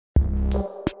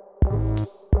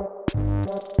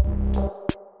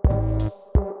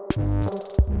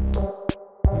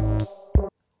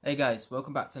Hey guys,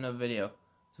 welcome back to another video.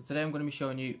 So today I'm going to be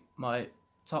showing you my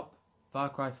top Far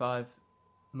Cry 5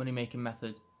 money making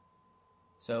method.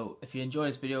 So if you enjoy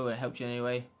this video and it helps you in any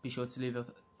way, be sure to leave a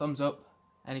thumbs up,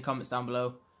 any comments down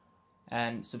below,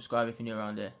 and subscribe if you're new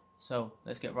around here. So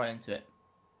let's get right into it.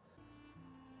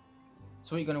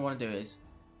 So what you're going to want to do is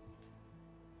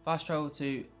fast travel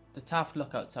to the Taft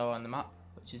lookout tower on the map,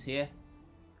 which is here,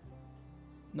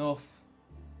 north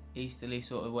easterly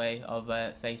sort of way of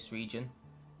Faith's region,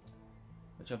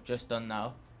 which I've just done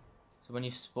now. So when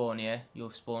you spawn here, you'll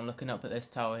spawn looking up at this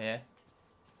tower here.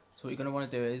 So what you're going to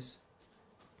want to do is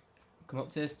come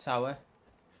up to this tower.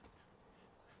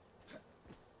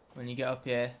 When you get up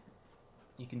here,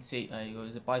 you can see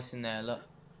there's a bison there. Look,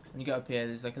 when you get up here,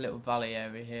 there's like a little valley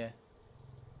area here,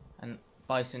 and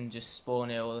bison just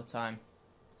spawn here all the time.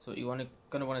 So what you're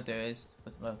going to want to do is,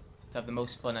 well, to have the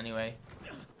most fun anyway,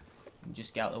 and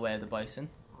just get out of the way of the bison,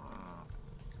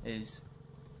 is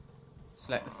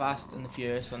select the fast and the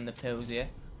furious on the pills here.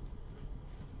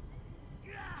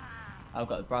 I've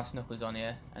got the brass knuckles on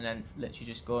here, and then literally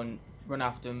just go and run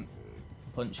after them,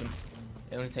 punch them.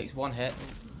 It only takes one hit.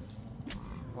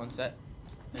 One set.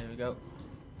 There we go.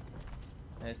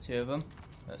 There's two of them.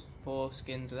 That's 4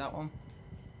 skins of that one.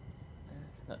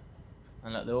 Look.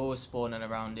 And look, they're always spawning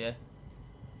around here.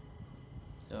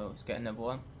 So let's get another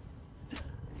one.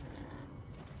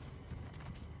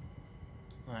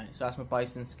 Alright, so that's my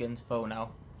bison skins full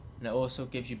now, and it also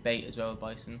gives you bait as well,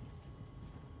 bison.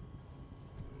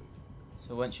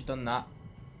 So once you've done that,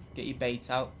 get your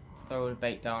bait out, throw the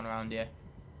bait down around here,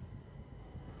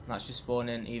 and that's just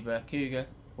spawning either a cougar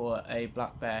or a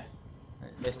black bear.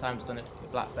 This time it's done a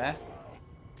black bear,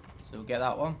 so we'll get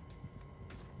that one.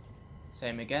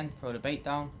 Same again, throw the bait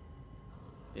down,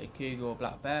 be a cougar or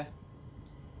black bear.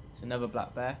 It's another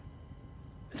black bear,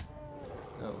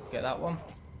 so get that one.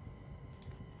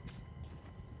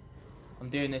 I'm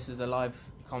doing this as a live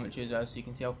commentary as well, so you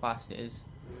can see how fast it is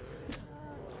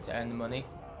to earn the money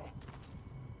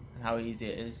and how easy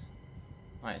it is.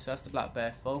 Right, so that's the black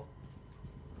bear full.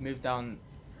 Move down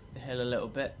the hill a little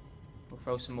bit. We'll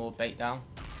throw some more bait down.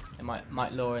 It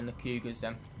might lure in the cougars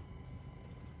then.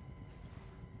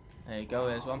 There you go,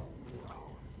 there's one.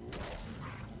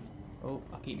 Oh,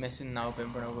 I keep missing now. I've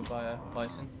been run over by a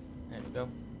bison. There we go.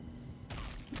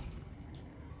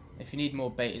 If you need more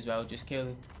bait as well, just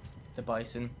kill the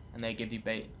bison and they give you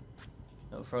bait.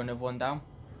 It'll throw another one down.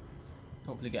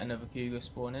 Hopefully get another cougar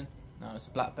spawning. No, it's a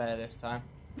black bear this time.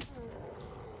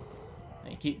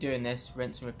 And you keep doing this,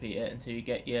 rinse and repeat it until you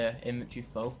get your inventory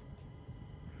full.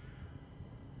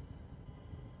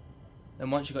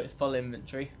 Then once you've got your full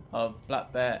inventory of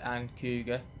black bear and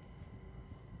cougar,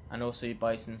 and also your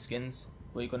bison skins,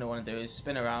 what you're going to want to do is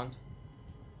spin around,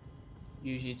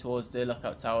 usually towards the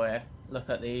lookout tower here. Look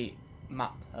at the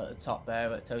map at the top there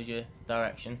that tells you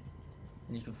direction,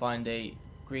 and you can find a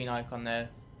green icon there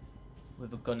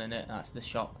with a gun in it, and that's the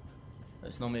shop.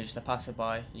 It's normally just a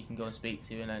passerby you can go and speak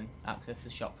to and then access the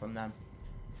shop from them.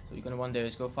 So what you're going to want to do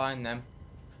is go find them.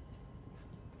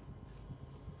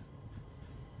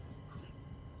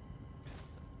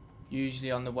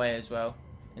 Usually on the way as well,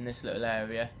 in this little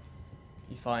area,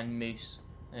 you find moose.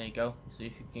 There you go. So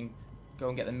if you can go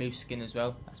and get the moose skin as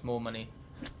well, that's more money.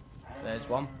 There's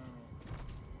one.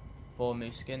 4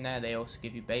 moose skin there, they also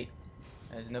give you bait.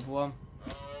 There's another one.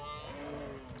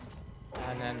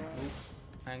 And then, ooh,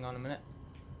 hang on a minute.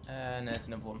 And there's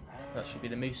another one. That should be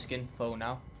the moose skin full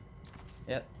now.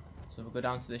 Yep. So we'll go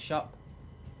down to the shop.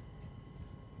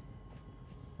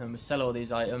 And we'll sell all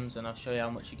these items, and I'll show you how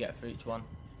much you get for each one.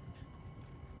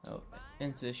 So,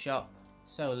 into the shop,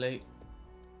 sell loot.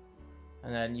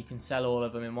 And then you can sell all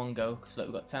of them in one go, because look,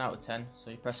 we've got 10 out of 10.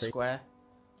 So you press square,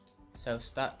 sell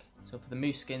stack. So for the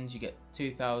moose skins you get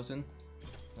 2,000.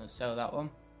 I'll sell that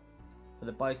one. For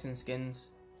the bison skins,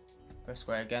 press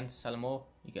square again to sell them all.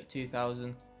 You get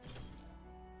 2,000.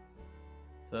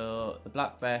 For the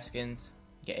black bear skins,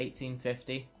 you get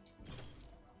 1,850.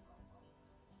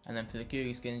 And then for the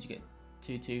cougar skins, you get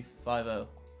 2,250.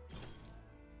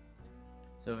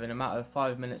 So within a matter of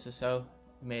 5 minutes or so,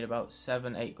 you made about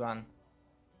 7-8 grand.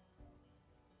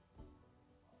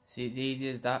 See, it's easy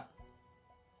as that.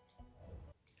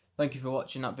 Thank you for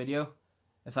watching that video.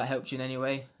 If that helps you in any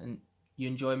way and you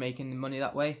enjoy making the money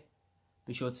that way,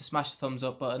 be sure to smash the thumbs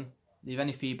up button, leave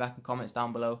any feedback and comments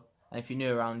down below, and if you're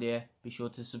new around here, be sure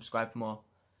to subscribe for more.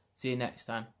 See you next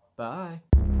time. Bye.